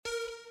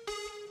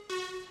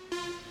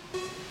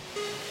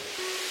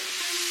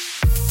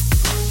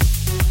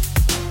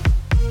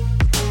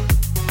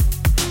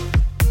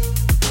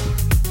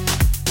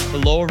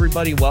Hello,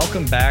 everybody.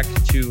 Welcome back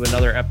to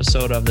another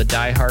episode of the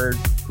Die Hard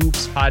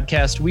Hoops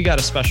podcast. We got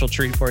a special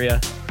treat for you.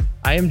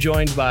 I am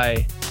joined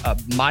by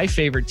my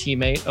favorite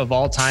teammate of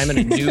all time and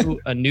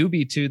a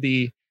newbie to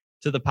the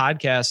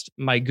podcast,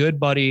 my good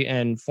buddy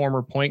and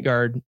former point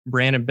guard,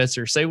 Brandon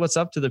Bitzer. Say what's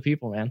up to the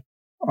people, man.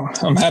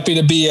 I'm happy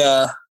to be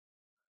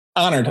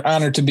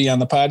honored to be on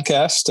the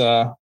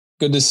podcast.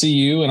 Good to see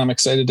you, and I'm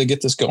excited to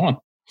get this going.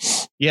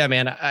 Yeah,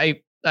 man.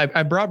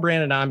 I brought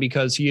Brandon on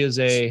because he's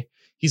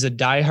a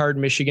diehard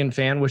Michigan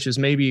fan, which is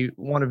maybe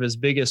one of his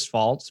biggest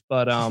faults.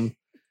 But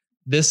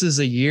this is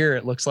a year,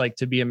 it looks like,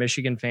 to be a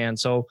Michigan fan.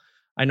 So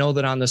I know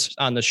that on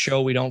the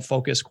show, we don't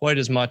focus quite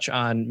as much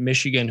on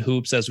Michigan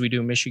hoops as we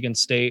do Michigan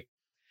State.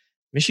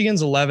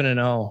 Michigan's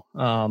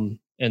 11-0.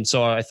 And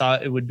so I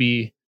thought it'd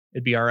be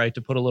all right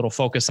to put a little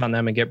focus on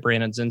them and get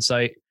Brandon's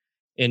insight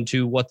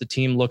into what the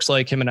team looks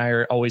like. Him and I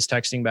are always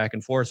texting back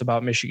and forth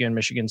about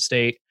Michigan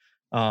State.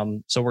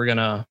 So we're going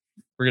to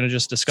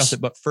just discuss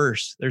it. But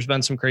first, there's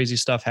been some crazy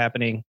stuff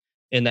happening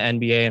in the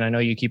NBA, and I know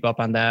you keep up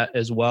on that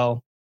as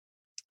well.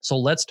 So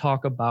let's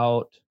talk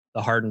about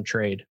the Harden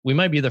trade. We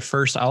might be the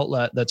first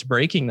outlet that's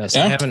breaking this.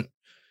 Yeah, I haven't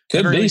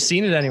really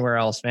seen it anywhere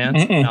else, man.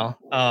 No.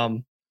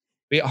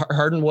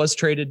 Harden was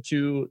traded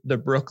to the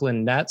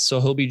Brooklyn Nets,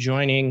 so he'll be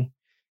joining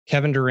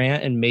Kevin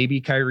Durant and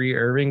maybe Kyrie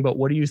Irving. But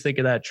what do you think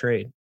of that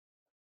trade?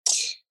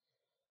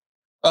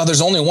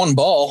 There's only one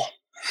ball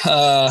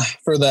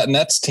for that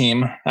Nets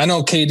team. I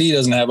know KD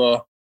doesn't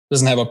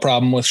have a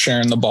problem with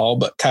sharing the ball,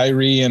 but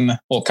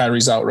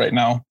Kyrie's out right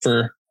now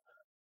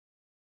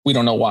we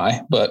don't know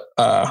why, but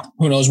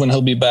who knows when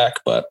he'll be back.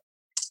 But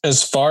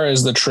as far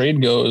as the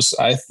trade goes,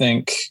 I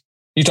think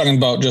you're talking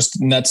about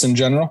just Nets in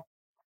general.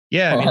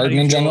 Yeah. Or Harden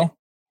in general.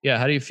 Yeah.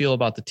 How do you feel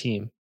about the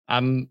team?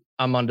 I'm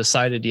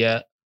undecided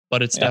yet,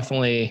 but it's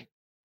definitely,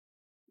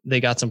 they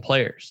got some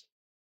players.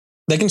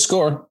 They can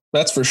score.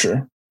 That's for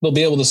sure. They'll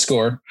be able to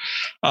score.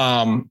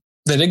 They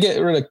did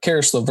get rid of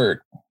Karis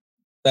LeVert.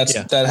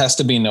 That has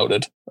to be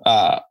noted.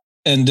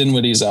 And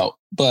Dinwiddie's out.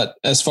 But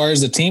as far as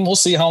the team, we'll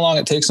see how long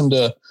it takes them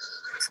to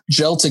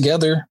gel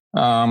together.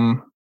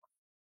 But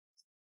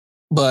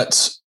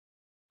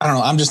I don't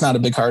know. I'm just not a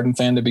big Harden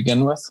fan to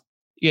begin with.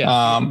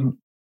 Yeah.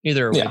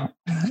 Either way. Yeah.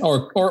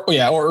 Or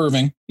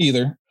Irving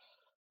either.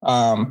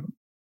 I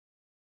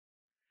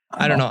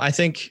don't know. I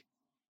think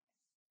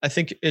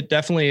it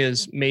definitely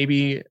is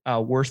maybe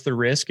worth the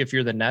risk if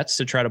you're the Nets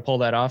to try to pull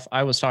that off.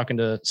 I was talking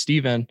to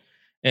Steven,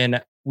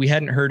 and we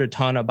hadn't heard a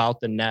ton about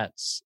the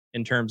Nets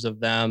in terms of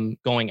them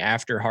going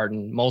after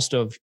Harden.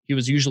 He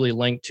was usually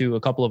linked to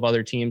a couple of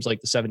other teams like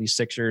the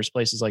 76ers,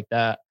 places like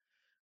that.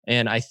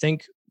 And I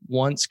think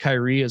once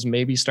Kyrie has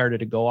maybe started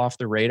to go off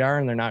the radar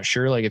and they're not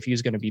sure like if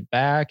he's going to be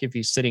back, if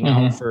he's sitting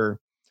out for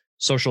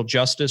social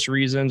justice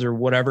reasons or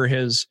whatever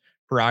his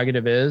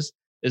prerogative is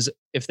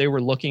if they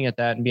were looking at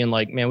that and being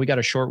like, man, we got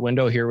a short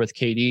window here with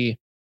KD.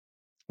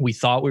 We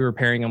thought we were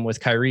pairing him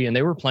with Kyrie and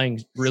they were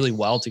playing really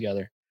well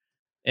together.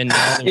 And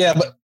now,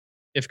 but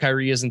if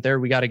Kyrie isn't there,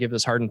 we got to give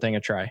this Harden thing a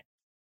try.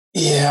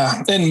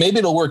 Yeah. And maybe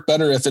it'll work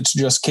better if it's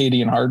just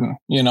KD and Harden,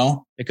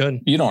 It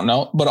could. You don't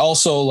know. But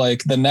also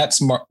like the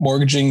Nets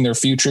mortgaging their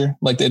future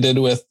like they did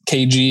with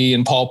KG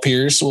and Paul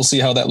Pierce. We'll see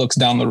how that looks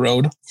down the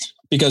road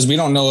because we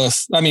don't know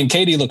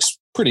KD looks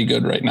pretty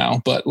good right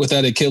now, but with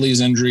that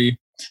Achilles injury,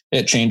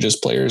 it changes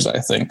players, I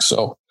think.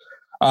 So,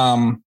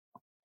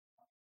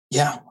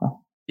 yeah.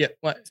 Yeah.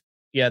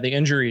 The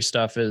injury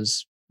stuff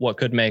is what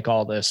could make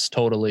all this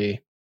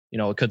totally,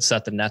 it could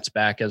set the Nets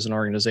back as an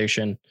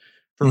organization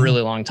for a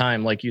really long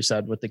time. Like you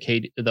said, with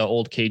the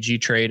old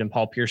KG trade and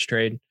Paul Pierce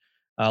trade,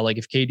 like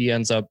if KD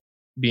ends up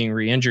being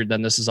re-injured,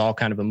 then this is all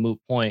kind of a moot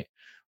point.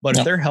 But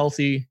if they're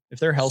healthy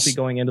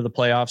going into the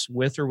playoffs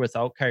with or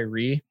without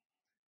Kyrie,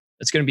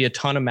 it's going to be a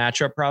ton of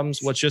matchup problems.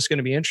 What's just going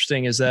to be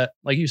interesting is that,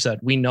 like you said,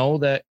 we know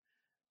that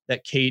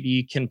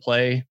KD can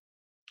play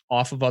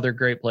off of other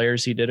great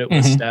players. He did it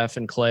with Steph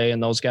and Clay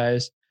and those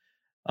guys.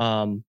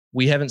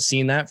 We haven't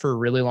seen that for a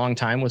really long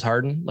time with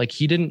Harden. Like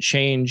he didn't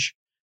change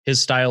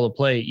his style of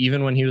play,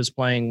 even when he was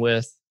playing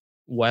with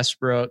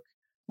Westbrook,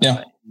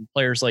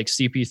 players like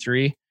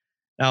CP3.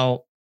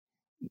 Now,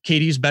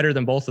 KD's better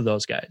than both of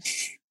those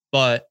guys,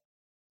 but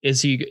is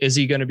he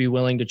going to be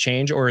willing to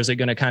change, or is it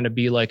going to kind of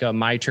be like a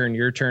my turn,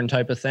 your turn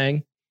type of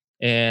thing?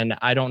 And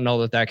I don't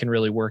know that can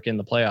really work in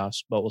the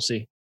playoffs, but we'll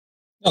see.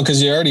 No,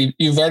 because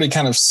you've already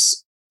kind of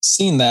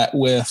seen that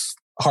with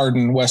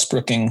Harden,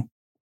 Westbrooking,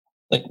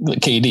 like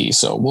KD.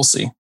 So we'll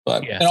see.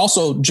 But and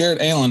also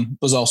Jarrett Allen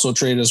was also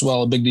traded as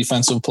well, a big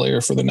defensive player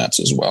for the Nets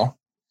as well.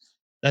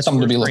 That's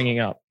something to be bringing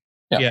up.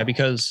 Yeah,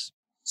 because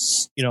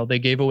they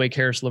gave away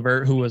Karis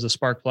LeVert, who was a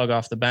spark plug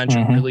off the bench,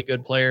 a really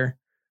good player.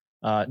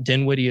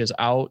 Dinwiddie is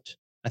out,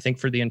 I think,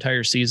 for the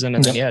entire season,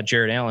 and then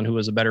Jarrett Allen, who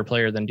was a better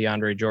player than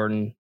DeAndre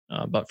Jordan,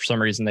 but for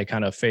some reason they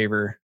kind of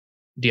favor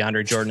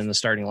DeAndre Jordan in the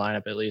starting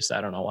lineup. At least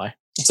I don't know why.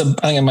 I think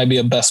it might be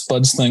a best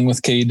buds thing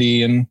with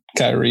KD and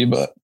Kyrie,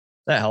 but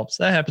that helps.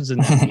 That happens in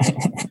the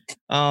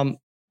NBA.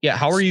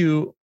 How are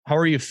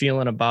you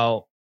feeling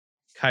about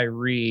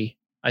Kyrie?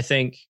 I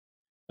think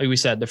like we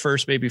said, the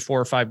first maybe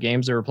 4 or 5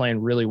 games, they were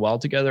playing really well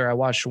together. I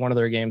watched one of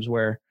their games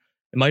where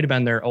it might've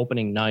been their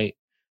opening night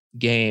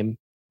game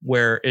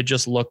where it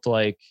just looked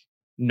like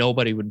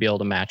nobody would be able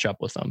to match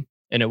up with them.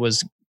 And it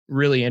was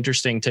really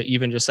interesting to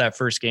even just that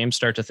first game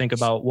start to think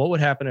about what would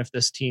happen if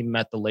this team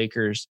met the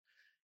Lakers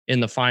in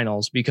the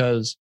finals,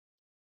 because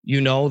you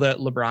know that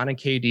LeBron and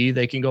KD,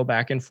 they can go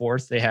back and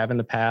forth. They have in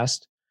the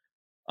past.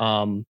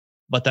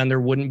 But then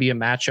there wouldn't be a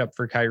matchup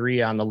for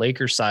Kyrie on the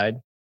Lakers side.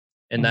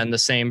 And then the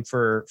same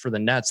for the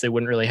Nets. They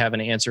wouldn't really have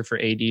an answer for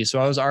AD. So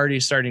I was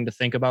already starting to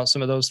think about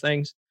some of those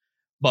things,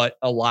 but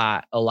a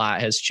lot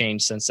has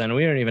changed since then.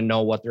 We don't even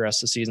know what the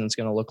rest of the season is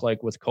going to look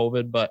like with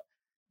COVID, but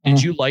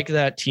did you like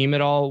that team at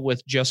all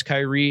with just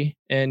Kyrie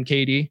and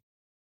KD?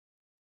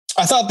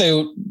 I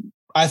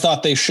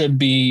thought they should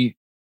be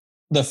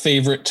the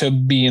favorite to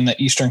be in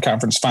the Eastern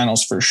Conference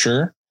Finals for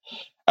sure.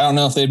 I don't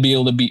know if they'd be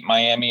able to beat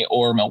Miami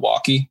or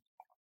Milwaukee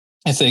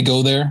if they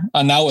go there.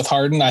 Now with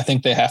Harden, I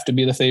think they have to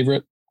be the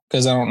favorite,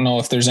 because I don't know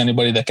if there's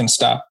anybody that can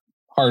stop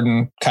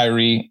Harden,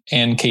 Kyrie,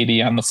 and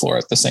KD on the floor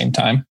at the same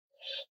time.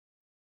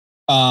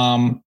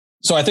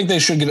 So I think they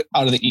should get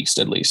out of the East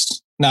at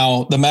least.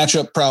 Now, the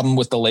matchup problem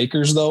with the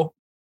Lakers, though,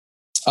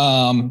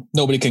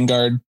 nobody can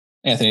guard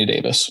Anthony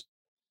Davis.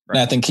 Right.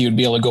 And I think he would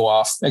be able to go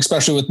off,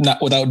 especially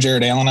without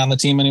Jared Allen on the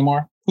team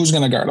anymore. Who's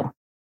going to guard him?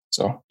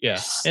 So yeah,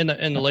 and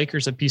the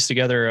Lakers have pieced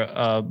together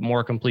a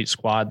more complete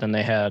squad than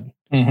they had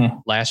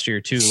last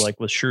year too. Like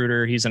with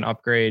Schroeder, he's an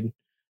upgrade.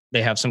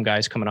 They have some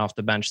guys coming off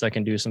the bench that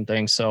can do some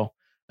things. So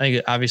I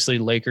think obviously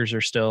Lakers are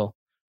still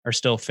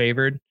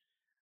favored.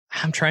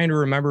 I'm trying to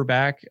remember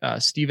back.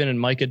 Steven and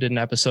Micah did an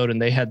episode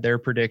and they had their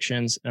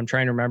predictions. I'm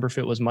trying to remember if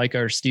it was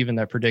Micah or Steven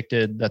that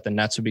predicted that the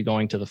Nets would be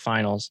going to the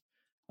finals.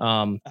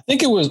 I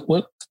think it was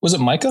it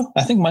Micah?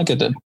 I think Micah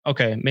did.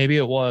 Okay, maybe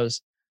it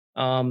was.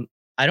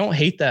 I don't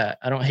hate that.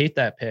 I don't hate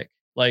that pick.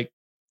 Like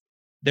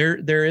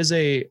there is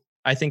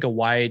I think a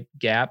wide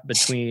gap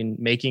between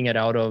making it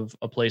out of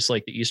a place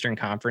like the Eastern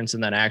Conference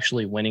and then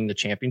actually winning the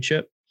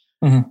championship.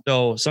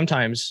 So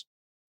sometimes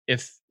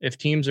if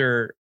teams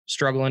are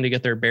struggling to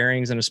get their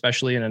bearings, and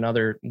especially in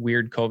another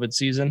weird COVID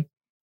season,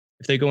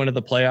 if they go into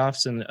the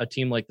playoffs and a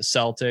team like the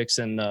Celtics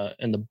and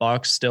the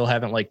Bucks still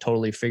haven't like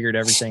totally figured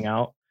everything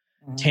out,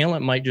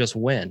 talent might just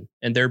win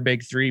and their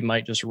big three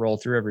might just roll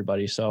through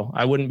everybody. So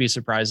I wouldn't be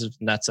surprised if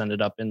the Nets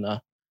ended up in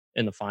the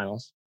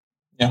finals.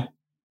 Yeah.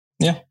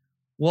 Yeah.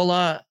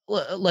 Well,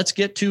 let's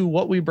get to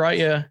what we brought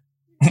you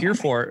here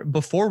for.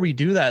 Before we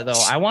do that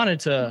though, I wanted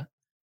to,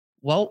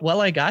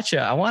 I got you.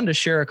 I wanted to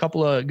share a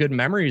couple of good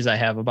memories I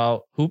have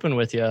about hooping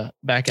with you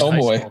back in high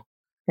school.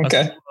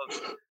 Okay.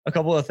 A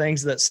couple of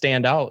things that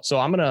stand out. So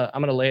I'm going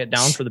to lay it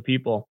down for the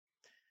people.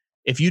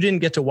 If you didn't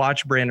get to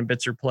watch Brandon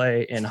Bitzer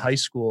play in high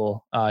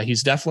school,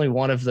 he's definitely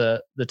one of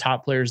the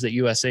top players that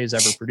USA has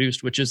ever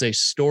produced, which is a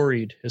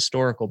storied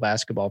historical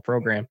basketball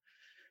program.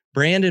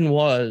 Brandon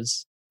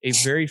was a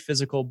very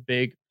physical,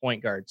 big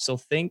point guard. So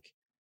think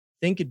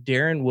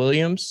Darren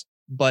Williams,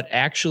 but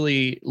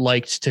actually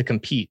liked to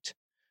compete.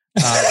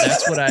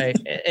 That's what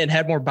and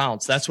had more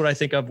bounce. That's what I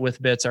think of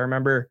with Bitz. I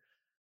remember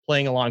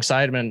playing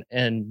alongside him,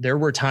 and there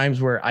were times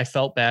where I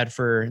felt bad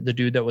for the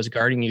dude that was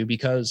guarding you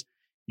because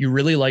you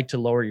really like to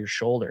lower your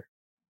shoulder.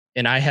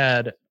 And I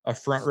had a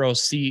front row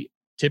seat,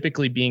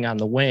 typically being on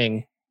the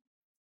wing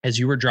as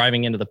you were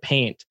driving into the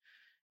paint.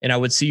 And I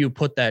would see you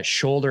put that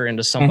shoulder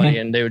into somebody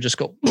and they would just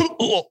go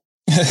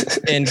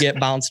and get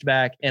bounced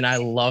back. And I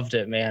loved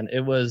it, man.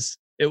 It was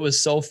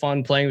so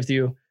fun playing with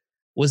you.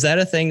 Was that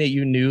a thing that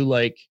you knew,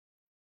 like,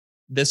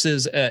 this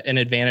is an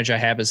advantage I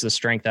have, is the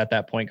strength at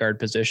that point guard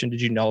position? Did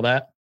you know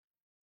that?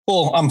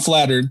 Well, I'm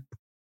flattered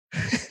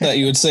that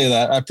you would say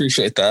that. I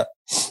appreciate that.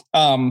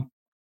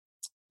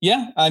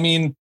 Yeah, I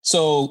mean,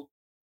 so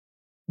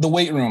the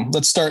weight room,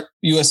 let's start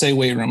USA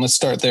weight room. Let's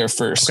start there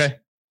first. Okay.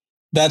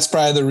 That's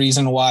probably the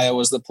reason why I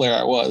was the player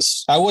I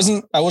was. I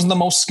wasn't the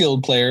most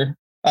skilled player.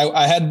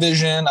 I had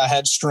vision, I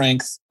had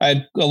strength, I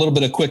had a little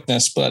bit of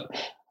quickness, but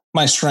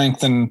my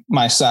strength and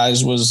my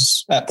size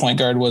was at point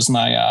guard was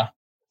my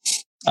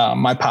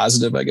my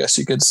positive, I guess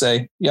you could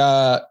say.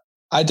 Yeah,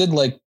 I did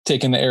like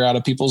taking the air out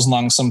of people's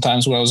lungs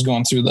sometimes when I was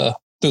going through the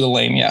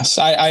lane. Yes,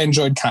 I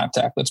enjoyed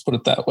contact. Let's put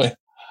it that way.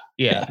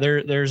 Yeah,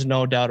 there's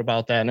no doubt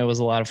about that. And it was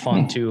a lot of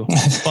fun too.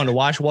 Fun to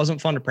watch.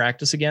 Wasn't fun to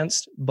practice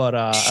against, but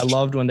I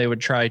loved when they would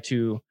try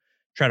to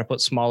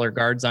put smaller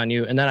guards on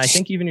you. And then I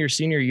think even your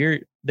senior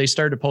year, they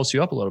started to post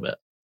you up a little bit.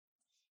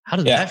 How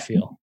did that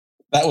feel?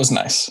 That was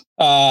nice.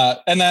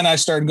 And then I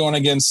started going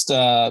against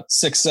 6'7",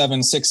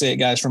 6'8"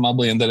 guys from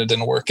Ubly, and then it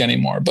didn't work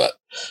anymore. But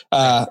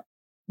the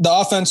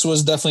offense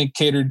was definitely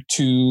catered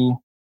to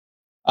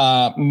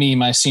me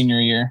my senior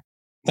year,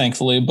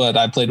 thankfully. But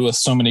I played with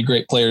so many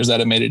great players that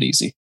it made it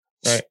easy.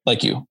 Right.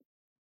 Like you.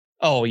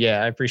 Oh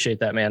yeah. I appreciate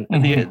that, man.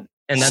 And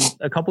then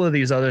a couple of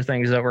these other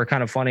things that were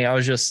kind of funny. I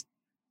was just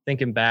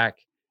thinking back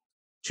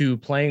to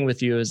playing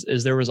with you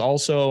is there was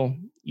also,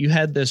 you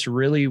had this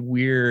really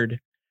weird,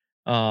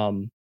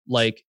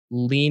 like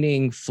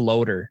leaning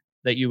floater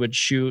that you would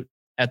shoot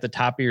at the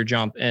top of your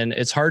jump. And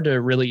it's hard to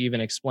really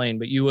even explain,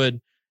 but you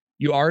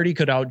already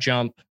could out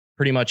jump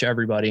pretty much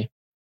everybody.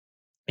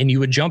 And you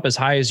would jump as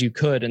high as you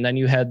could. And then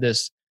you had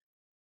this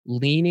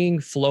leaning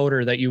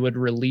floater that you would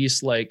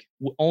release, like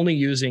only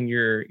using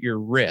your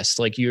wrist,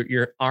 like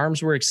your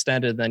arms were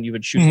extended. Then you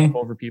would shoot up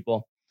over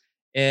people.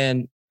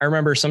 And I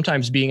remember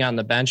sometimes being on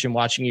the bench and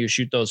watching you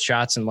shoot those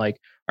shots, and like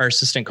our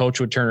assistant coach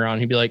would turn around.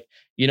 He'd be like,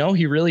 you know,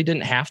 he really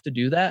didn't have to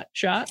do that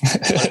shot.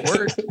 It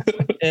worked.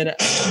 And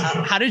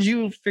how did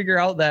you figure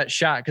out that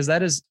shot? Because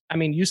that is, I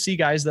mean, you see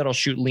guys that'll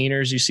shoot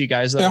leaners, you see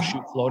guys that'll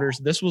shoot floaters.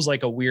 This was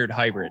like a weird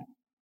hybrid.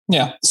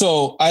 Yeah.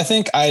 So I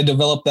think I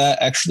developed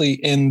that actually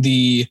in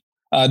the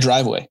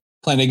driveway,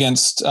 playing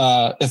against,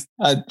 if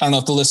I don't know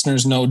if the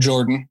listeners know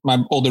Jordan,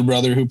 my older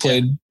brother who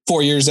played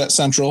 4 years at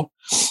Central.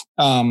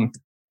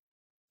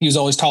 He was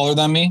always taller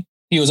than me.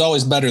 He was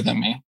always better than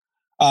me.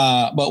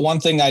 But one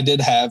thing I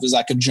did have is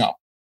I could jump.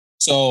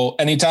 So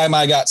anytime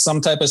I got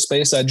some type of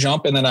space, I'd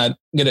jump and then I'd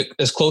get it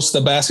as close to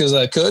the basket as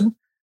I could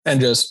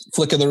and just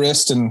flick of the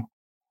wrist. And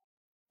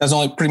that's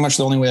only pretty much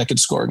the only way I could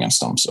score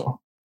against them. So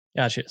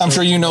gotcha. I'm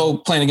sure you know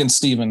playing against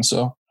Steven.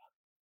 So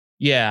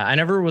yeah, I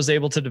never was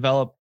able to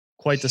develop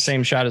quite the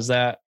same shot as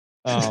that.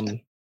 I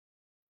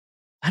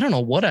don't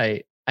know what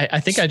I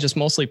think I just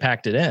mostly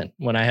packed it in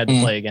when I had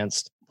to play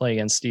against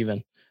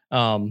Steven.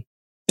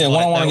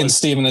 One-on-one against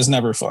Steven is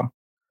never fun.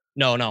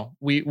 No.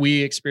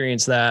 We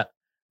experienced that.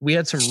 We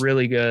had some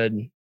really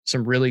good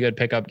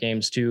pickup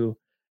games too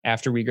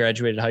after we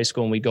graduated high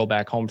school and we go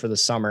back home for the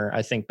summer.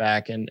 I think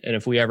back and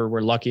if we ever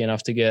were lucky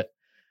enough to get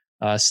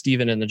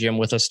Steven in the gym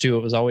with us too,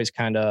 it was always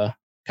kind of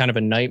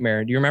a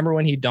nightmare. Do you remember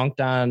when he dunked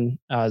on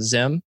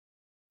Zim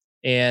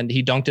and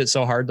he dunked it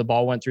so hard the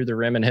ball went through the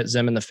rim and hit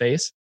Zim in the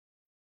face?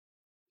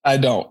 I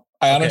don't.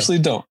 I honestly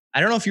don't. I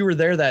don't know if you were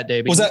there that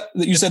day. But was that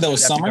you said that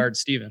was summer? Guard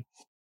Steven.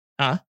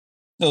 Huh?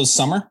 It was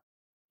summer?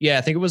 Yeah,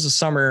 I think it was a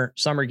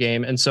summer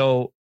game. And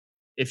so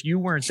if you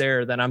weren't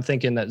there, then I'm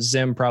thinking that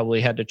Zim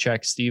probably had to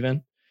check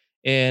Steven.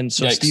 And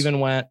so Steven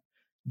went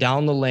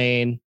down the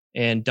lane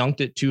and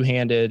dunked it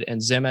two-handed,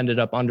 and Zim ended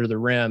up under the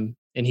rim.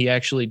 And he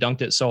actually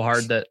dunked it so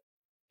hard that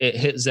it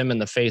hit Zim in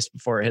the face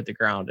before it hit the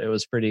ground. It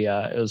was pretty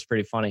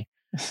funny.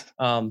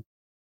 And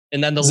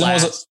then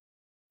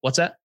what's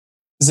that?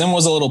 Zim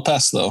was a little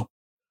pest though.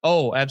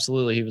 Oh,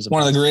 absolutely. He was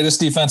one of the greatest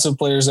defensive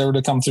players ever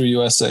to come through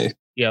USA.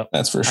 Yeah,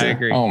 that's for sure. I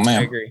agree. Oh man,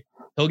 I agree.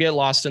 He'll get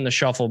lost in the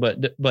shuffle,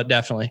 but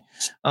definitely.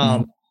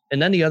 And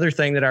then the other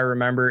thing that I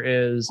remember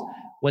is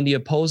when the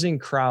opposing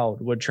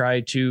crowd would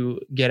try to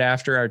get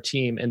after our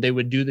team and they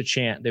would do the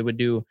chant, they would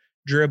do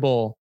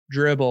dribble,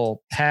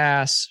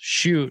 pass,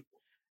 shoot.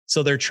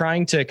 So they're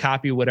trying to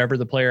copy whatever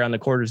the player on the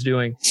court is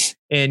doing.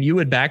 And you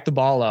would back the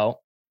ball out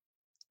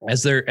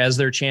as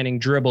they're chanting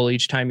dribble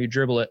each time you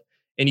dribble it.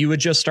 And you would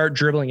just start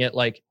dribbling it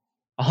like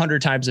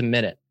 100 times a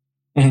minute.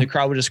 And the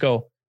crowd would just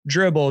go,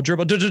 dribble.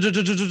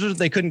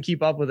 They couldn't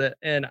keep up with it.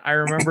 And I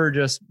remember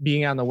just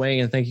being on the wing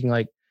and thinking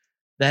like,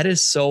 that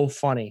is so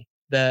funny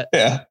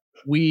that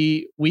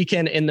we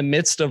can, in the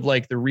midst of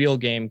like the real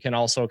game, can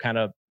also kind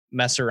of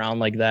mess around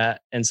like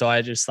that. And so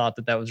I just thought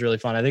that was really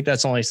fun. I think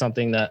that's only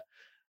something that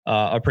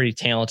a pretty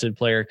talented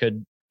player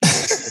could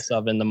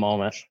sub in the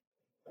moment.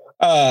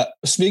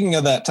 Speaking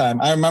of that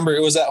time, I remember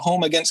it was at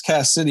home against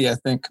Cass City, I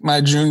think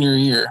my junior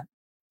year.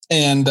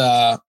 And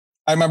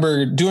I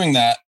remember doing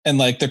that and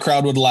like the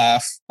crowd would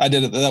laugh. I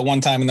did it that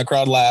one time and the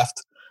crowd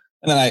laughed.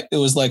 And then it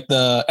was like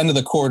the end of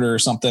the quarter or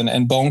something.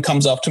 And Bone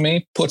comes up to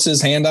me, puts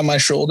his hand on my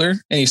shoulder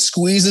and he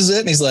squeezes it.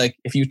 And he's like,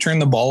 if you turn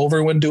the ball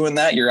over when doing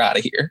that, you're out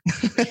of here.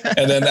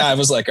 And then I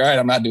was like, all right,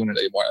 I'm not doing it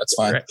anymore. That's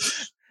fine. Right.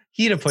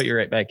 He'd have put you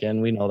right back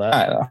in. We know that.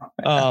 I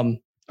know.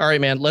 All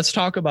right, man, let's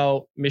talk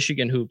about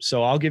Michigan hoops.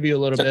 So I'll give you a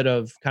little bit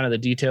of kind of the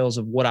details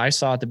of what I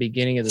saw at the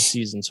beginning of the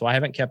season. So I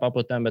haven't kept up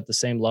with them at the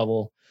same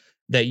level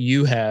that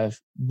you have,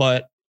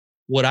 but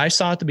what I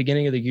saw at the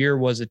beginning of the year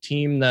was a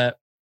team that,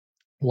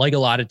 like a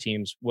lot of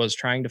teams, was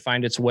trying to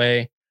find its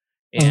way.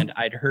 And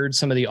I'd heard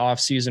some of the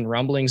off-season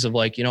rumblings of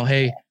like,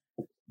 hey,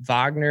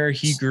 Wagner,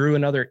 he grew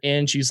another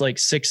inch. He's like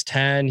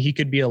 6'10". He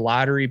could be a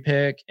lottery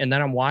pick. And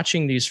then I'm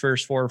watching these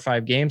first 4 or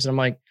 5 games and I'm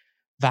like,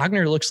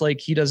 Wagner looks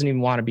like he doesn't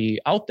even want to be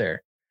out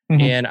there.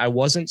 And I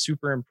wasn't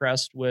super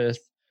impressed with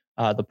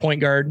the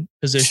point guard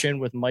position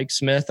with Mike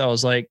Smith. I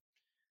was like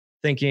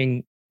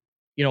thinking,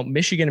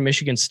 Michigan and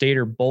Michigan State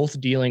are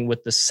both dealing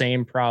with the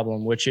same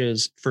problem, which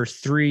is for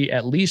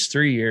at least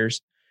 3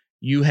 years,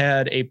 you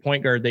had a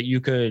point guard that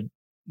you could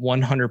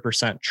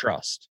 100%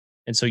 trust.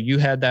 And so you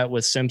had that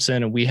with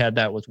Simpson and we had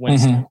that with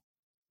Winston,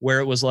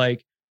 where it was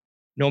like,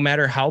 no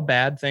matter how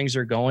bad things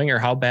are going or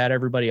how bad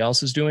everybody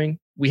else is doing,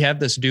 we have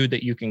this dude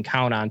that you can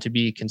count on to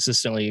be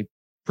consistently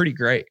pretty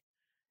great.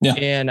 Yeah.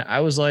 And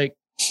I was like,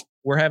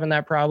 we're having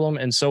that problem.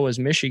 And so is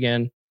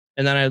Michigan.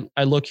 And then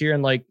I look here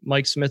and like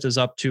Mike Smith is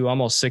up to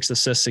almost 6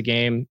 assists a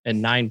game and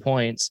 9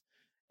 points.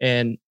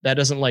 And that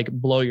doesn't like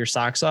blow your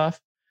socks off.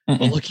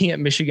 But looking at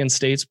Michigan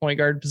State's point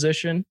guard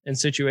position and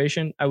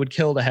situation, I would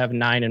kill to have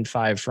 9 and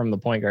 5 from the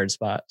point guard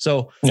spot.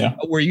 So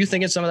were you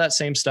thinking some of that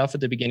same stuff at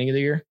the beginning of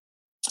the year?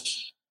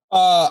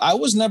 I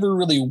was never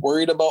really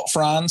worried about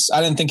Franz.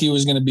 I didn't think he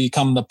was going to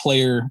become the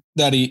player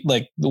that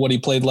what he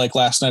played like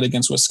last night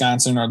against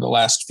Wisconsin or the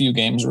last few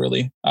games,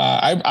 really.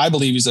 I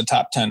believe he's a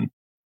top 10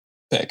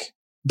 pick.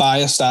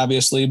 Biased,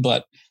 obviously,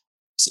 but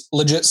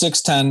legit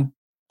 6'10".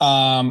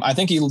 I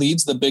think he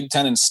leads the Big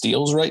Ten in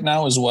steals right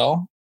now as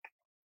well.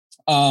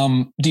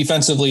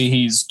 Defensively,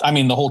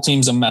 the whole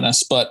team's a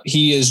menace, but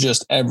he is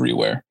just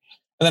everywhere.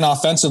 And then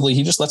offensively,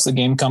 he just lets the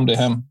game come to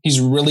him.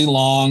 He's really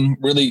long,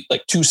 really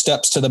like 2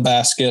 steps to the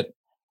basket.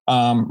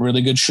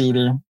 Really good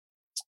shooter.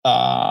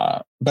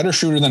 Better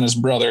shooter than his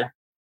brother,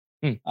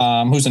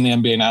 who's in the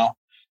NBA now.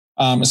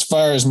 As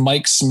far as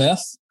Mike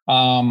Smith,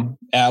 I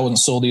wasn't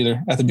sold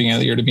either at the beginning of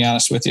the year, to be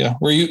honest with you.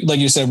 Like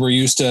you said, we're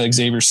used to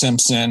Xavier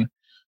Simpson,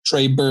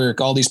 Trey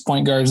Burke, all these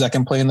point guards that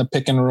can play in the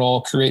pick and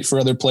roll, create for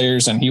other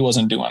players, and he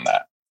wasn't doing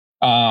that.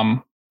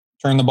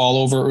 Turned the ball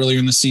over earlier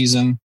in the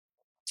season.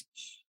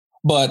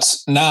 But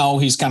now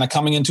he's kind of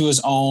coming into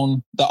his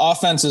own. The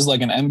offense is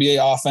like an NBA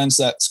offense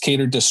that's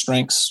catered to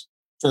strengths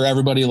for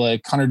everybody,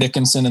 like Hunter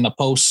Dickinson in the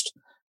post,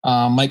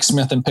 Mike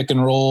Smith in pick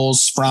and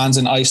rolls, Franz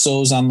and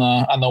ISOs on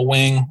the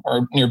wing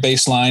or near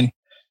baseline.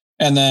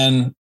 And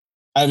then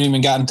I haven't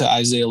even gotten to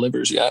Isaiah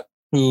Livers yet,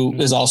 who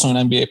is also an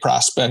NBA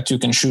prospect who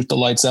can shoot the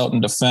lights out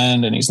and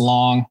defend, and he's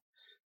long.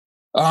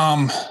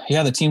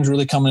 The team's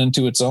really coming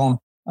into its own.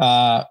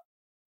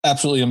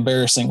 Absolutely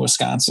embarrassing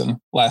Wisconsin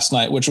last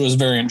night, which was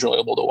very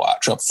enjoyable to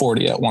watch, up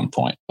 40 at one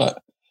point.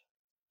 But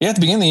yeah, at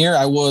the beginning of the year,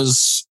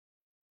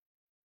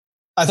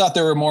 I thought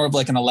they were more of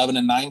like an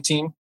 11-9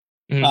 team.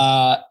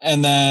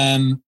 And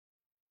then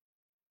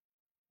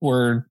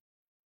we're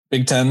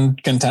Big Ten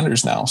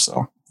contenders now.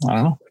 So I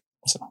don't know.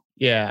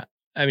 Yeah.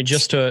 I mean,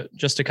 just to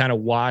kind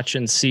of watch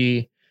and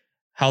see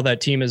how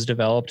that team has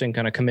developed and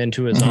kind of come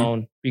into his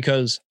own,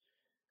 because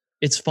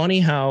it's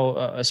funny how,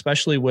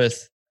 especially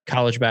with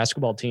college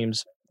basketball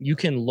teams, you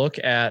can look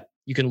at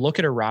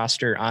a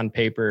roster on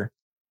paper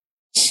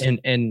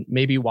and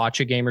maybe watch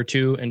a game or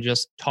two and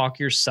just talk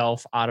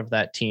yourself out of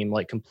that team,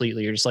 like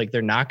completely. You're just like,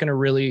 they're not going to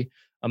really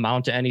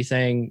amount to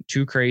anything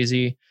too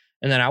crazy.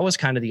 And then I was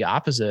kind of the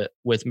opposite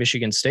with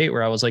Michigan State,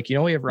 where I was like,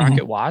 we have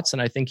Rocket Watts,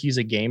 and I think he's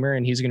a gamer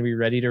and he's going to be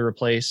ready to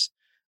replace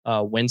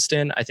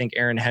Winston. I think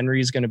Aaron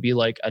Henry is going to be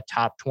like a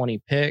top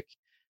 20 pick.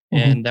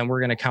 And then we're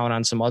going to count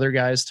on some other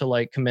guys to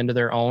like come into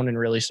their own and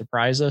really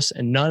surprise us.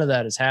 And none of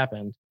that has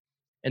happened.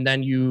 And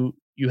then you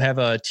have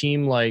a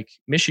team like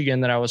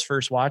Michigan that I was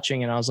first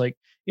watching, and I was like,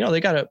 they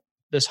got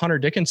this Hunter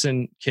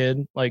Dickinson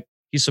kid. Like,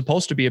 he's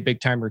supposed to be a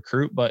big time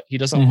recruit, but he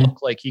doesn't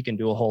look like he can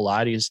do a whole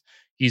lot.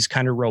 He's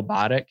kind of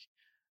robotic.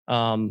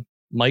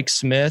 Mike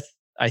Smith,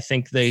 I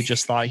think they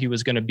just thought he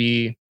was going to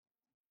be,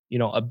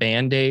 a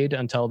Band-Aid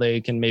until they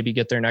can maybe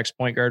get their next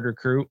point guard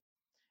recruit.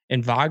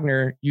 And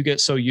Wagner, you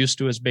get so used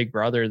to his big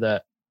brother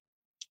that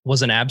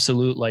was an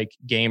absolute like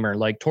gamer,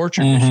 like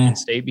tortured Michigan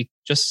State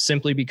just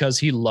simply because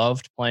he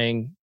loved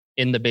playing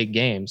in the big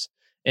games.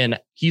 And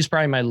he's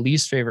probably my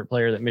least favorite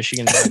player that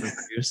Michigan's ever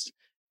produced,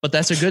 but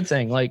that's a good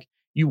thing. Like,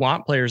 you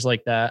want players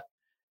like that.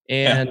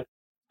 And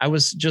I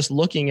was just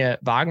looking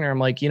at Wagner. I'm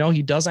like,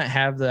 he doesn't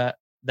have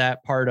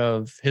that part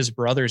of his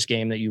brother's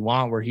game that you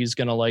want, where he's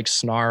going to like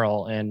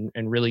snarl and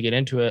really get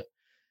into it.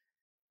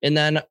 And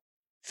then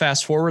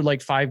fast forward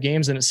like 5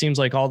 games, and it seems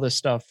like all this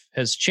stuff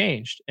has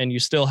changed, and you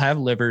still have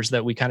Livers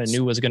that we kind of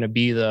knew was going to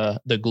be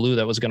the glue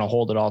that was going to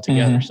hold it all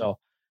together. So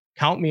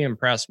count me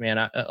impressed, man.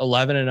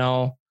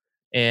 11-0,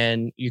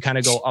 and you kind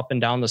of go up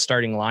and down the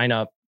starting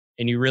lineup,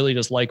 and you really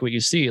just like what you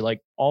see.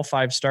 Like, all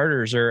 5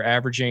 starters are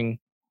averaging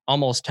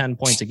almost 10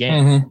 points a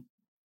game.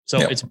 So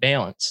it's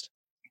balanced.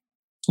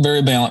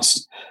 Very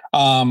balanced.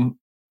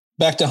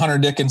 Back to Hunter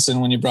Dickinson,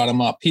 when you brought him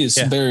up, he is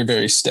very,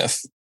 very stiff.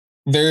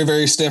 Very,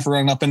 very stiff,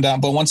 running up and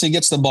down. But once he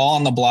gets the ball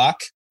on the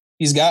block,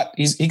 he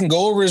can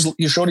go over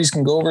he showed he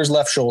can go over his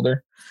left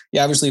shoulder. He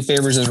obviously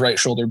favors his right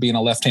shoulder, being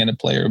a left-handed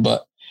player.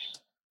 But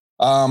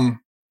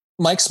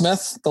Mike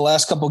Smith, the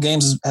last couple of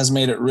games has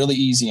made it really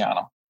easy on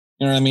him.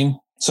 You know what I mean?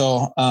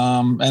 So,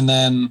 and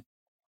then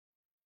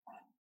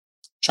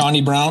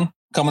Shawnee Brown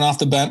coming off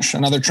the bench,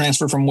 another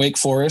transfer from Wake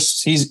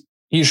Forest. He's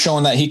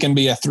shown that he can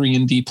be a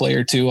 3-and-D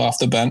player too off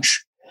the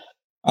bench.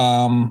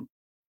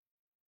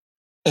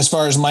 As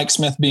far as Mike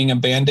Smith being a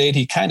Band-Aid,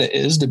 he kind of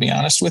is, to be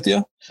honest with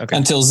you.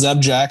 Until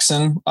Zeb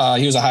Jackson,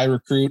 he was a high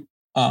recruit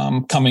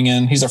coming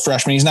in. He's a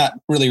freshman. He's not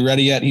really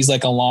ready yet. He's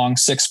like a long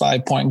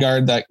 6'5" point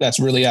guard that's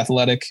really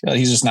athletic.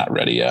 He's just not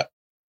ready yet.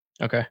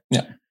 Okay.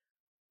 Yeah.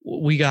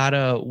 We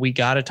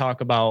gotta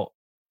talk about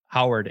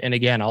Howard. And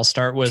again, I'll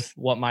start with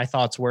what my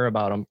thoughts were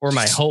about him, or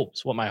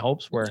what my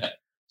hopes were.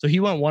 So he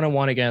went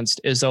 1-1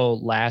 against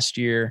Izzo last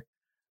year,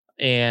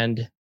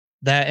 and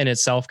that in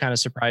itself kind of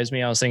surprised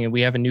me. I was thinking,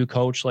 we have a new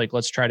coach, like,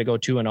 let's try to go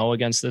 2-0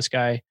 against this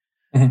guy.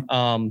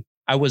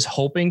 I was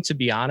hoping, to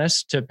be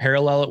honest, to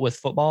parallel it with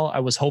football, I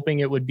was hoping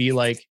it would be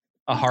like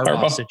a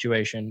Harbaugh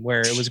situation,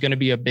 where it was going to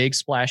be a big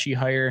splashy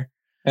hire.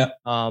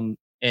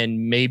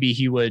 And maybe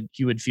he would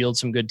field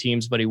some good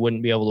teams, but he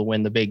wouldn't be able to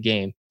win the big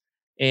game.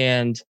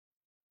 And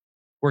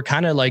we're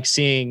kind of like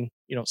seeing,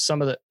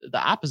 some of the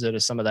opposite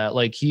of some of that.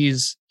 Like, he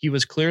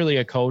was clearly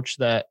a coach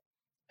that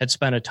had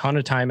spent a ton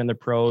of time in the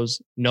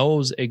pros,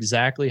 knows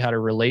exactly how to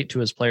relate to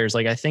his players.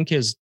 Like I think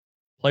his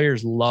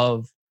players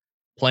love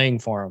playing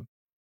for him.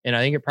 And I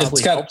think it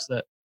probably helps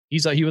that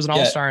he was an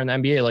all-star in the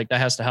NBA. Like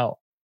that has to help.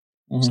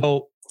 Mm-hmm.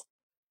 So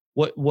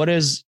what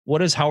has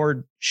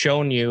Howard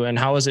shown you, and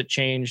how has it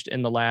changed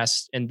in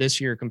this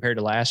year compared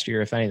to last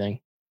year, if anything?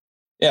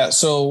 Yeah.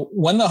 So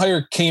when the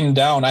hire came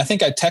down, I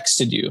think I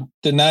texted you,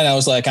 didn't I? I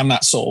was like, I'm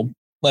not sold.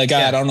 Like,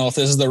 I don't know if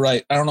this is the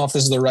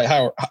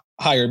right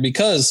hire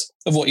because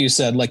of what you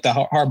said, like the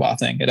Harbaugh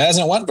thing. It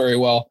hasn't went very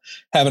well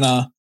having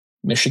a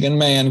Michigan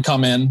man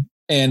come in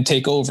and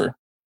take over.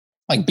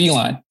 Like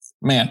Beeline,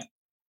 man,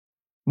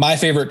 my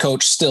favorite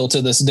coach still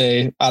to this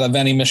day out of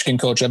any Michigan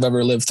coach I've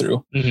ever lived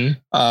through.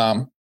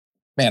 Mm-hmm.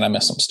 Man, I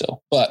miss him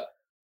still. But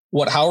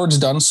what Howard's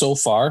done so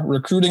far,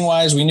 recruiting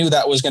wise, we knew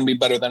that was going to be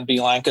better than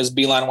Beeline because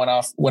Beeline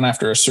went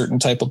after a certain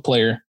type of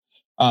player.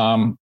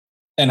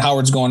 And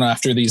Howard's going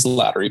after these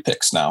lottery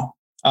picks now.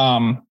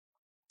 And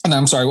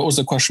I'm sorry, what was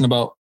the question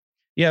about?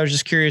 Yeah, I was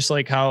just curious,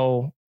 like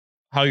how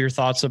your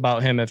thoughts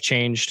about him have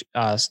changed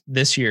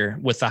this year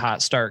with the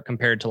hot start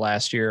compared to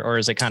last year, or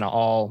has it kind of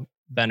all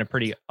been a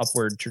pretty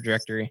upward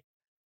trajectory?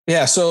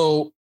 Yeah,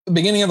 so the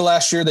beginning of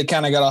last year, they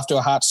kind of got off to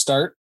a hot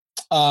start.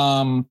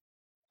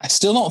 I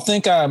still don't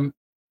think I'm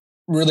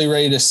really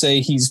ready to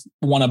say he's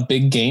won a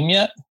big game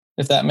yet,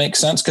 if that makes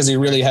sense, because he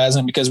really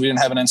hasn't, because we didn't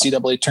have an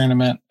NCAA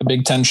tournament, a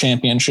Big Ten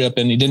championship,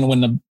 and he didn't win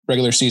the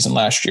regular season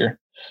last year.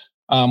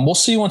 We'll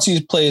see once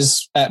he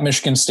plays at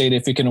Michigan State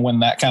if he can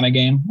win that kind of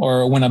game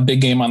or win a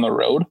big game on the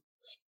road.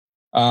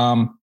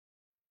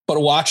 But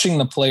watching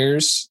the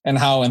players and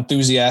how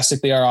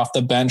enthusiastic they are off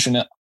the bench,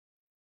 and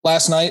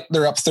last night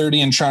they're up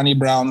 30 and Charlie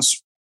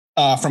Brown's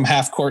from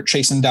half court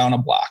chasing down a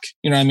block.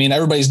 You know what I mean?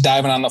 Everybody's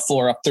diving on the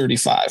floor up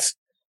 35.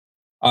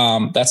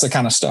 That's the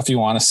kind of stuff you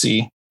want to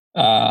see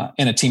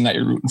in a team that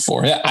you're rooting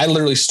for. I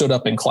literally stood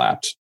up and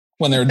clapped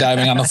when they were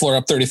diving on the floor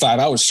up 35.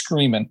 I was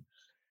screaming.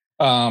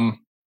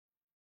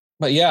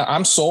 But yeah,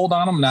 I'm sold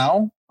on him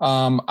now.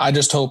 I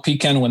just hope he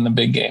can win the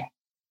big game.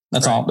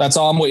 That's all. That's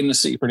all I'm waiting to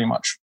see, pretty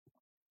much.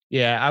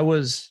 Yeah, I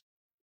was,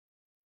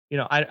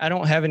 I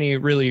don't have any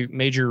really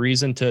major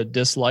reason to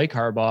dislike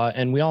Harbaugh,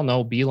 and we all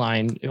know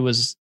Beeline.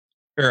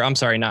 I'm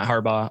sorry, not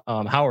Harbaugh,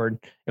 Howard.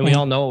 And we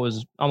all know it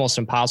was almost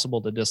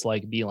impossible to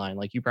dislike Beeline.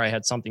 Like you probably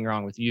had something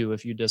wrong with you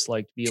if you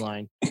disliked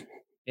Beeline.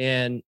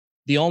 And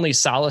the only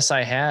solace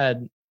I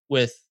had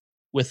with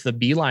the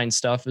Beeline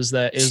stuff is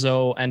that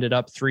Izzo ended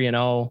up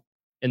 3-0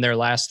 in their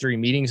last 3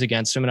 meetings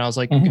against him. And I was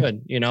like,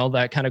 good,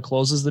 that kind of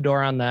closes the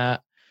door on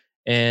that.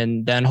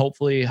 And then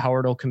hopefully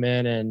Howard will come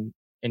in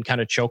and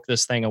kind of choke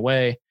this thing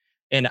away.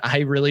 And I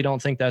really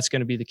don't think that's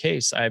going to be the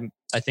case.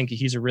 I think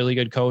he's a really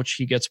good coach.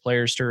 He gets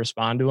players to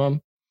respond to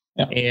him.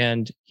 Yeah.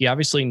 And he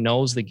obviously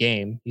knows the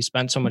game. He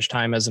spent so much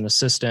time as an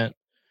assistant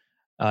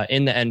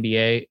in the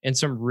NBA in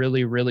some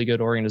really, really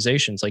good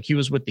organizations. Like he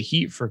was with the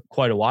Heat for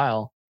quite a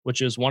while,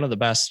 which is one of the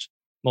best,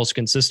 most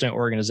consistent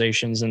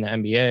organizations in the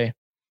NBA.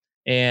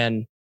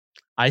 And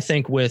I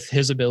think with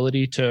his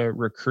ability to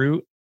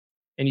recruit,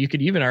 and you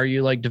could even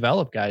argue like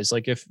develop guys,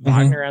 like if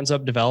Wagner ends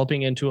up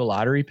developing into a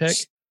lottery pick,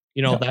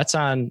 that's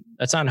on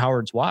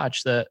Howard's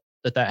watch that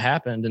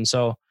happened. And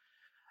so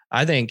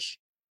I think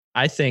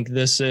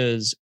this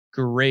is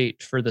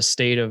great for the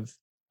state of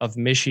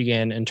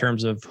Michigan in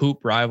terms of hoop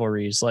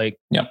rivalries. Like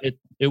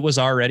it was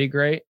already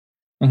great.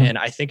 And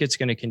I think it's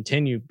going to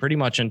continue pretty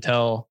much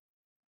until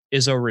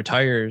Izzo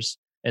retires.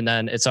 And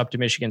then it's up to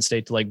Michigan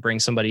State to like bring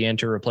somebody in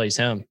to replace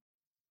him.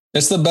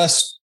 It's the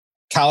best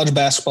college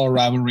basketball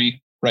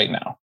rivalry right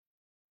now.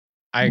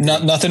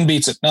 Nothing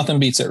beats it. Nothing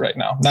beats it right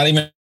now. Not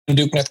even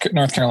Duke,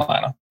 North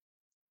Carolina.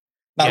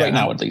 Not right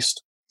now, at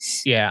least.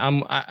 Yeah,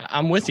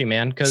 I'm with you,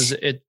 man. Because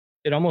it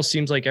almost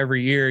seems like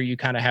every year you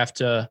kind of have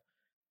to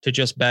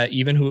just bet,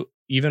 even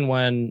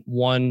when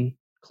one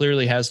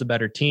clearly has the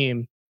better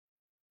team,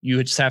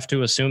 you just have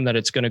to assume that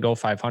it's going to go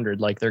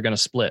 500. Like they're going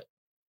to split,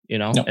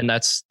 and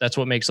that's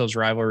what makes those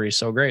rivalries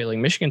so great. Like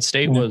Michigan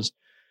State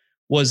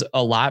was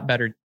a lot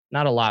better.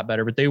 Not a lot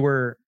better, but they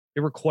were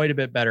quite a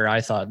bit better. I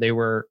thought they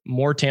were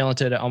more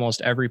talented at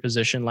almost every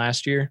position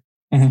last year.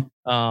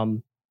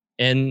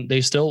 And they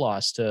still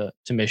lost to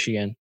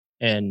Michigan.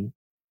 And,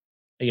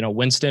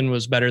 Winston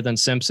was better than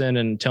Simpson,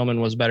 and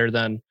Tillman was better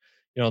than,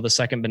 the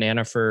second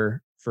banana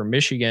for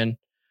Michigan,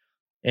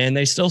 and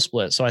they still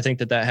split. So I think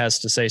that has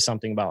to say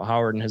something about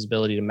Howard and his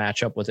ability to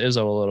match up with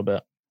Izzo a little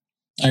bit.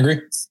 I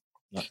agree.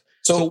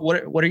 So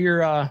what are your,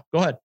 go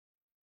ahead.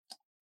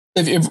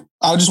 If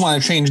I just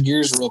want to change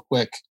gears real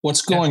quick,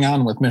 what's going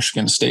on with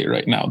Michigan State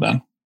right now?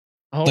 Then,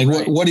 what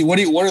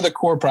are the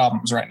core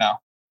problems right now?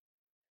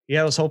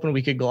 Yeah, I was hoping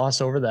we could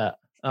gloss over that.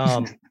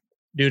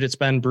 Dude, it's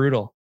been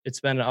brutal. It's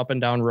been an up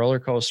and down roller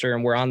coaster,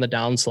 and we're on the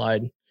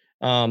downslide.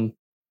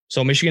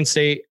 So Michigan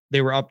State,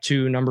 they were up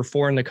to number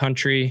 4 in the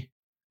country.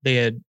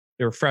 They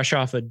were fresh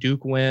off a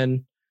Duke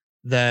win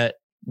that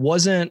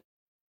wasn't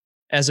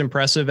as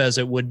impressive as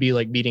it would be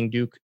like beating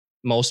Duke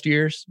most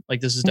years. Like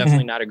this is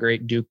definitely not a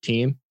great Duke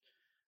team.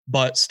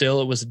 But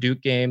still, it was a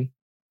Duke game.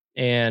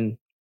 And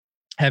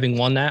having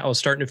won that, I was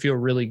starting to feel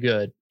really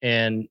good.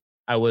 And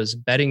I was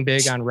betting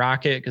big on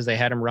Rocket because they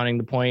had him running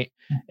the point,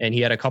 and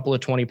he had a couple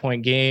of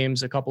 20-point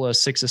games, a couple of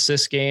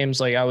 6-assist games.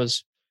 Like, I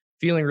was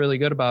feeling really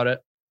good about it.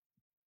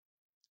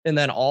 And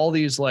then all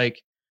these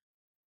like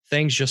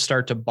things just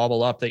start to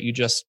bubble up that you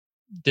just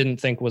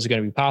didn't think was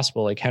going to be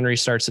possible. Like, Henry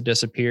starts to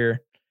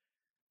disappear.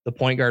 The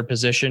point guard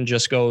position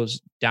just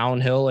goes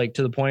downhill, like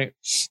to the point.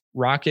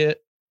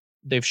 Rocket,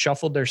 they've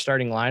shuffled their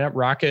starting lineup.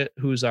 Rocket,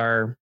 who's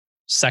our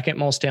second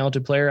most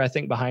talented player, I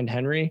think, behind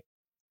Henry,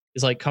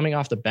 is like coming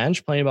off the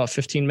bench, playing about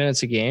 15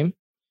 minutes a game.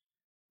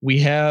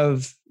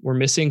 We're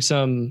missing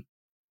some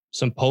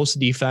post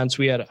defense.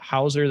 We had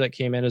Hauser that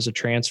came in as a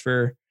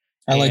transfer.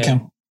 I like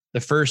him. The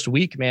first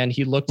week, man,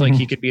 he looked like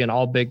he could be an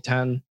all Big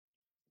Ten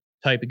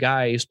type of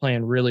guy. He's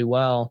playing really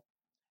well.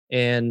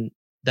 And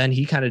then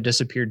he kind of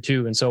disappeared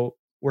too. And so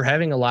we're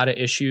having a lot of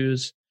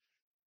issues,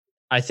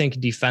 I think,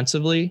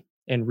 defensively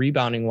and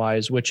rebounding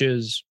wise, which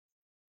is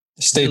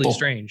really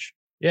strange.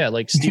 Yeah.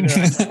 Like Steven,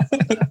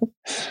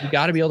 you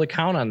got to be able to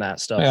count on that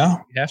stuff. Yeah.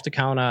 You have to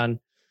count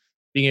on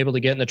being able to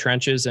get in the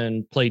trenches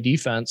and play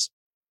defense.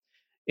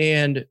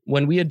 And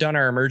when we had done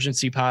our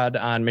emergency pod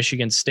on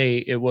Michigan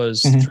State, it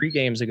was 3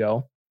 games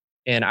ago.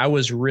 And I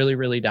was really,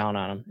 really down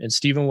on him. And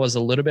Steven was a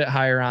little bit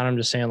higher on him,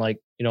 just saying like,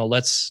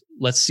 let's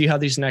see how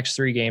these next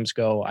 3 games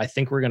go. I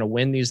think we're going to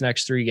win these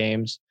next 3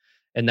 games.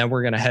 And then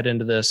we're going to head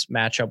into this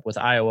matchup with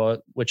Iowa,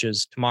 which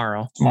is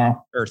tomorrow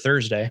or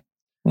Thursday.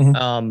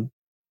 And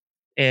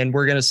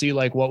we're going to see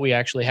like what we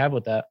actually have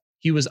with that.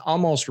 He was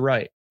almost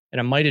right.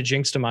 And I might've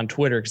jinxed him on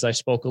Twitter because I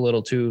spoke a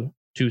little too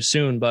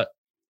soon, but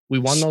we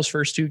won those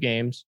first 2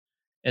 games.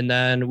 And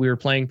then we were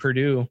playing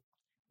Purdue.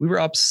 We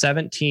were up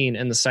 17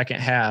 in the second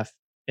half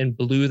and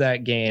blew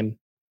that game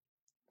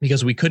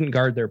because we couldn't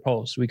guard their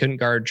post. We couldn't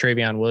guard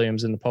Travion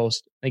Williams in the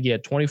post. I think he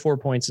had 24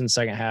 points in the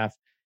second half.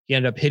 He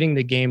ended up hitting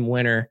the game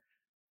winner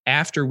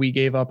after we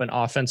gave up an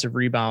offensive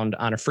rebound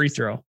on a free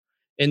throw.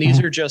 And these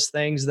are just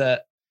things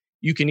that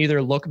you can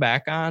either look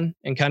back on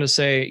and kind of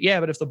say, yeah,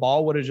 but if the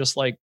ball would have just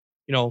like,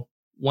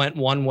 went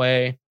one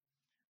way,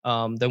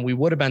 then we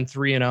would have been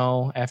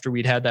 3-0 after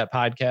we'd had that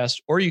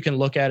podcast. Or you can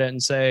look at it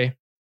and say,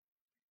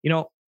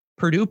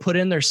 Purdue put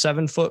in their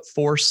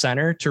 7'4"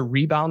 center to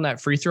rebound that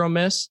free throw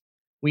miss.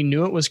 We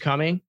knew it was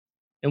coming,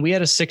 and we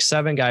had a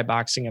 6'7" guy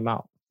boxing him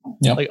out.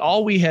 Yep. Like,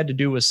 all we had to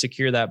do was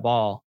secure that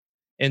ball.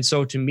 And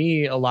so to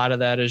me, a lot of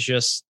that is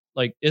just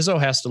like Izzo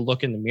has to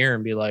look in the mirror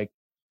and be like,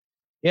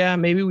 yeah,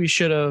 maybe we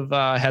should have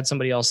had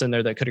somebody else in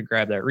there that could have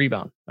grabbed that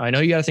rebound. I know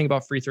you got to think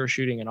about free throw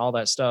shooting and all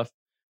that stuff,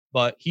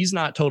 but he's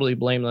not totally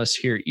blameless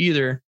here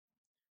either.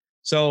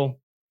 So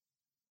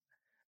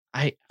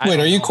wait,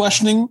 are you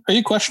questioning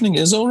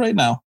Izzo right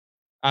now?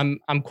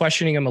 I'm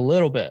questioning him a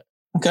little bit.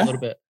 Okay. A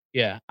little bit.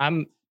 Yeah.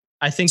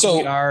 I think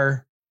we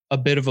are a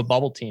bit of a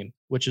bubble team,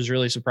 which is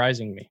really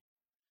surprising to me.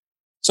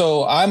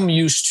 So I'm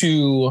used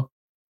to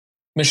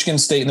Michigan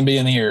State in the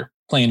beginning of the year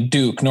playing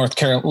Duke, North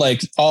Carolina,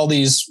 like all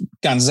these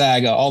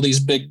Gonzaga, all these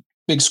big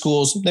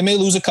schools. They may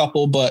lose a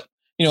couple, but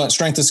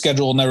strength of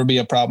schedule will never be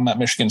a problem at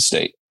Michigan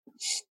State.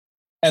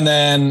 And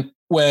then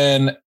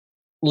when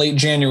late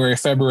January,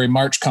 February,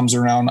 March comes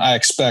around, I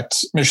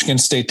expect Michigan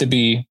State to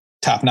be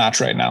top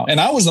notch right now. And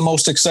I was the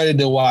most excited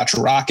to watch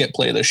Rocket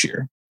play this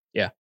year.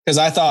 Yeah. Because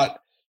I thought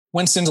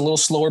Winston's a little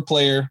slower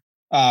player,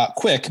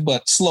 quick,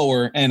 but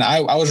slower. And I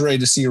was ready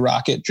to see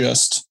Rocket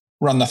just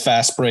run the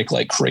fast break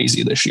like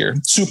crazy this year.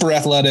 Super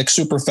athletic,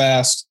 super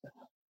fast.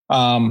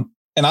 And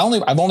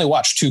I've only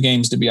watched 2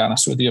 games, to be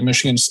honest with you,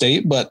 Michigan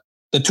State, but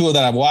the 2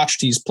 that I've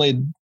watched, he's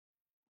played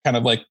kind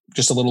of like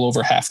just a little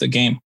over half the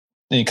game.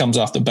 And he comes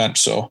off the bench.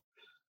 So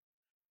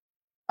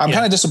I'm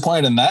kind of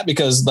disappointed in that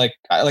because like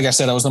I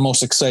said, I was the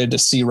most excited to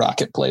see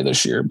Rocket play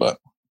this year, but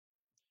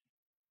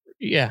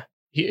yeah,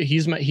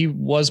 he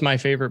was my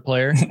favorite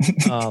player.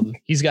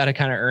 He's got to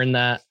kind of earn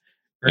that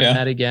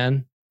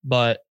again.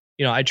 But,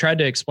 I tried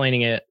to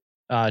explaining it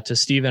to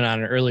Steven on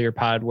an earlier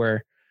pod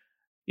where,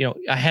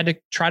 I had to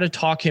try to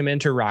talk him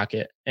into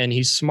Rocket, and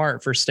he's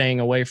smart for staying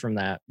away from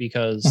that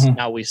because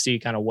now we see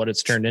kind of what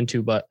it's turned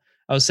into. But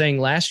I was saying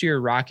last year,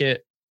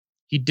 Rocket,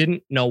 he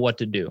didn't know what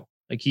to do.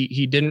 Like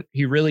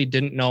he really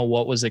didn't know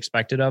what was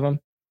expected of him.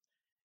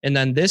 And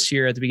then this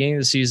year at the beginning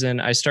of the season,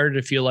 I started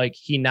to feel like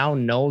he now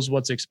knows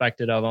what's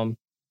expected of him,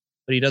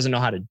 but he doesn't know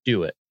how to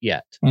do it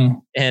yet.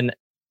 And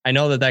I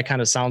know that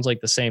kind of sounds like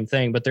the same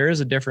thing, but there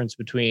is a difference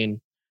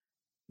between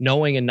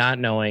knowing and not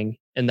knowing.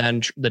 And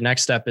then the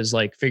next step is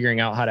like figuring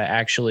out how to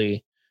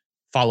actually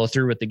follow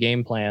through with the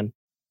game plan.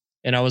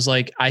 And I was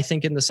like, I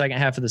think in the second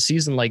half of the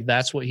season, like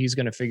that's what he's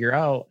going to figure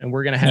out. And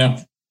we're going to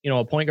have,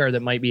 a point guard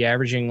that might be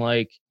averaging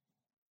like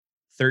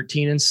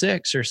 13 and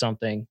 6 or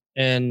something.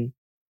 And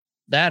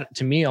that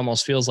to me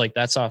almost feels like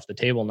that's off the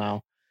table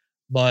now.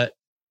 But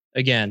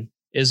again,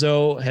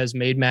 Izzo has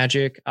made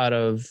magic out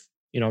of,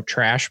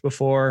 trash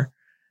before.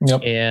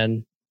 Yep.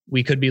 And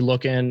we could be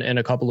looking in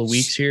a couple of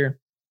weeks here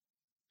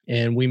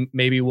and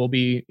we'll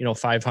be,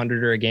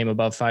 500 or a game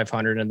above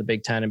 500 in the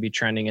Big Ten and be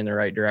trending in the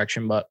right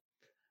direction. But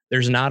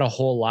there's not a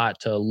whole lot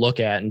to look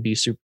at and be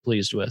super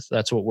pleased with.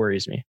 That's what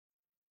worries me.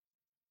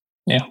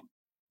 Yeah.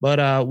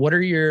 But what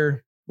are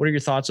your what are your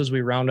thoughts as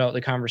we round out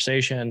the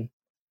conversation?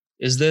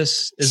 Is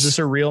this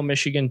a real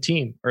Michigan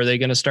team? Or are they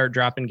going to start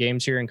dropping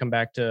games here and come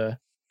back to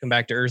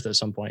earth at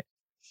some point?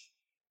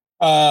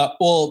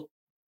 Well,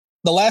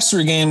 the last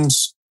 3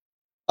 games,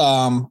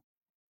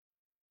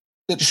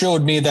 it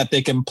showed me that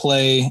they can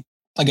play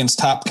against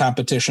top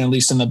competition, at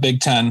least in the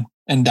Big Ten,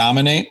 and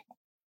dominate.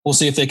 We'll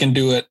see if they can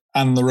do it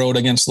on the road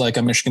against like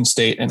a Michigan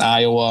State and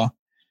Iowa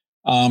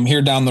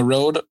here down the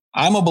road.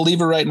 I'm a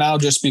believer right now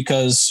just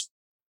because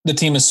the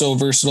team is so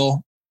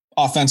versatile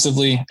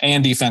offensively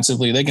and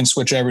defensively. They can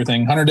switch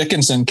everything. Hunter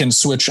Dickinson can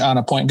switch on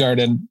a point guard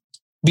and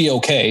be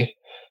okay.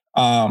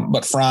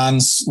 But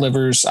Franz,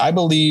 Livers, I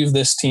believe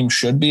this team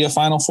should be a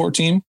Final Four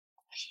team.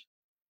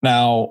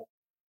 Now,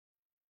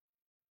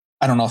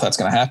 I don't know if that's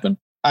going to happen.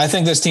 I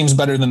think this team's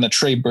better than the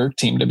Trey Burke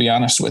team, to be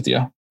honest with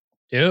you.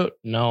 Dude,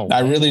 no. I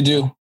really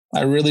do.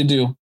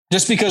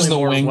 Just because the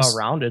wings.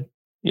 Well-rounded.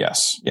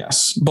 Yes.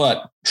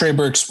 But Trey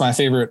Burke's my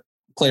favorite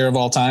player of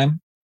all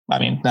time. I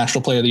mean,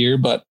 National Player of the Year,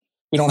 but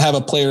we don't have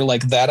a player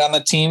like that on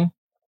the team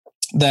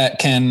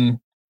that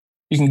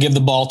you can give the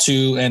ball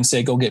to and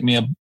say, go get me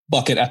a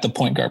bucket at the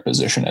point guard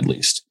position, at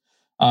least.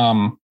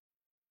 Also,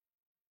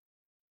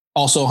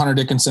 Hunter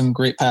Dickinson,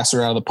 great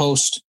passer out of the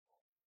post.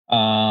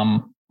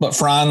 But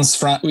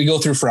Franz, we go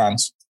through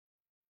Franz.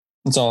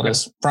 That's all it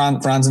is.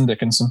 Franz and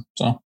Dickinson.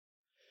 So,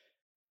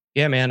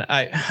 yeah, man,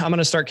 I'm going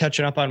to start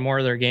catching up on more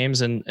of their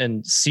games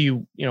and see,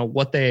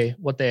 what they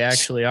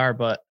actually are.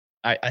 But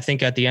I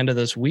think at the end of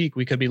this week,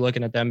 we could be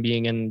looking at them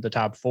being in the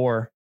top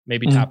 4,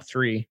 maybe top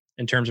 3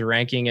 in terms of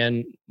ranking,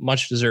 and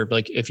much deserved.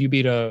 Like if you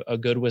beat a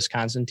good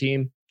Wisconsin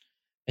team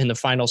and the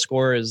final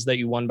score is that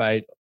you won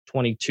by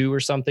 22 or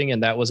something,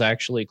 and that was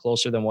actually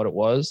closer than what it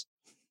was,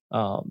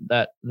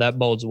 that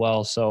bodes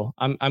well. So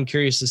I'm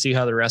curious to see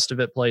how the rest of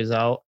it plays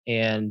out.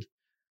 And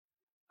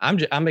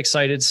I'm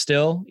excited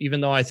still,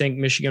 even though I think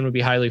Michigan would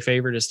be highly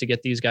favored, is to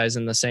get these guys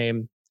in the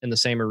same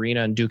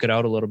arena and duke it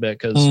out a little bit.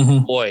 Cause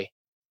boy,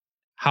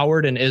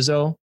 Howard and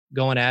Izzo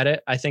going at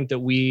it. I think that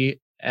we,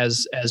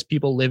 as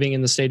people living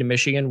in the state of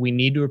Michigan, we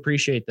need to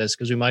appreciate this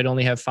because we might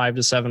only have 5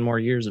 to 7 more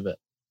years of it.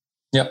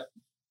 Yep.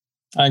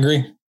 I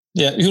agree.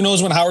 Yeah. Who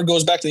knows when Howard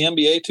goes back to the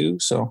NBA too.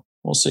 So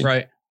we'll see.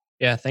 Right.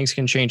 Yeah. Things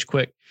can change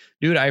quick.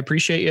 Dude, I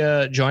appreciate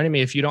you joining me.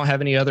 If you don't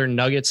have any other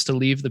nuggets to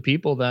leave the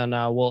people, then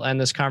we'll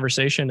end this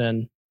conversation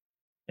and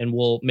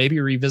we'll maybe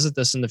revisit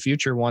this in the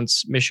future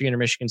once Michigan or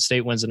Michigan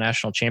State wins a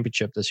national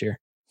championship this year.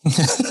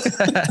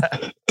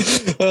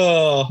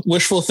 Oh,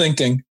 wishful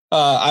thinking.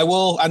 I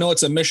know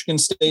it's a Michigan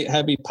State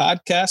heavy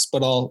podcast,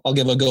 but I'll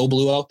give a Go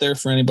Blue out there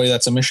for anybody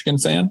that's a Michigan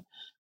fan.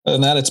 Other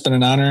than that, it's been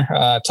an honor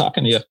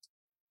talking to you.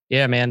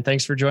 Yeah, man.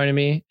 Thanks for joining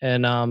me.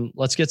 And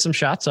let's get some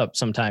shots up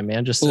sometime,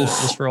 man. Just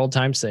for old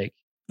time's sake.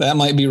 That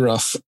might be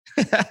rough.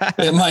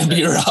 It might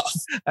be rough.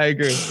 I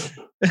agree.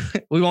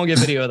 We won't get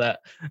video of that.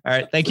 All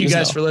right. Thank you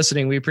guys for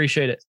listening. We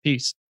appreciate it.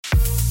 Peace.